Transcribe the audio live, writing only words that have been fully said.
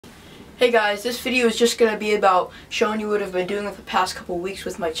Hey guys, this video is just going to be about showing you what I've been doing the past couple weeks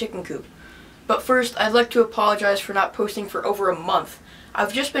with my chicken coop. But first, I'd like to apologize for not posting for over a month.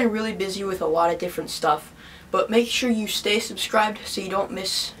 I've just been really busy with a lot of different stuff, but make sure you stay subscribed so you don't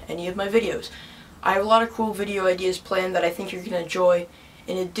miss any of my videos. I have a lot of cool video ideas planned that I think you're going to enjoy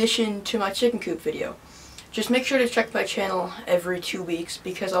in addition to my chicken coop video. Just make sure to check my channel every 2 weeks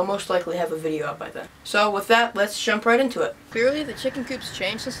because I'll most likely have a video out by then. So with that, let's jump right into it. Clearly the chicken coop's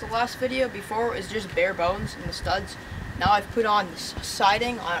changed since the last video. Before it was just bare bones and the studs. Now I've put on this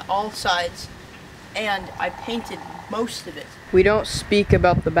siding on all sides and I painted most of it. We don't speak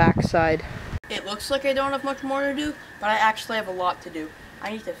about the back side. It looks like I don't have much more to do, but I actually have a lot to do.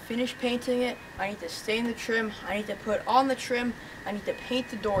 I need to finish painting it, I need to stain the trim, I need to put on the trim, I need to paint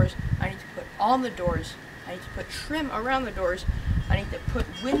the doors, I need to put on the doors, I need to put trim around the doors, I need to put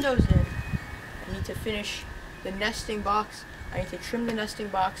windows in, I need to finish the nesting box, I need to trim the nesting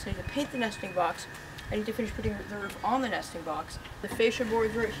box, I need to paint the nesting box, I need to finish putting the roof on the nesting box. The fascia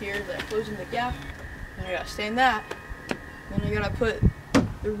board's right here that close in the gap, and I gotta stain that, then I gotta put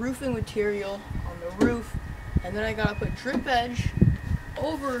the roofing material on the roof, and then I gotta put drip edge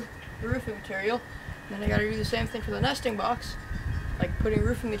over the roofing material, and then I gotta do the same thing for the nesting box, like putting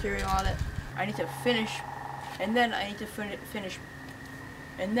roofing material on it. I need to finish, and then I need to finish,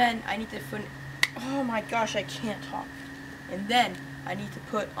 and then I need to oh my gosh, I can't talk. And then I need to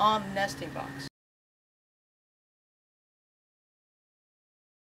put on the nesting box.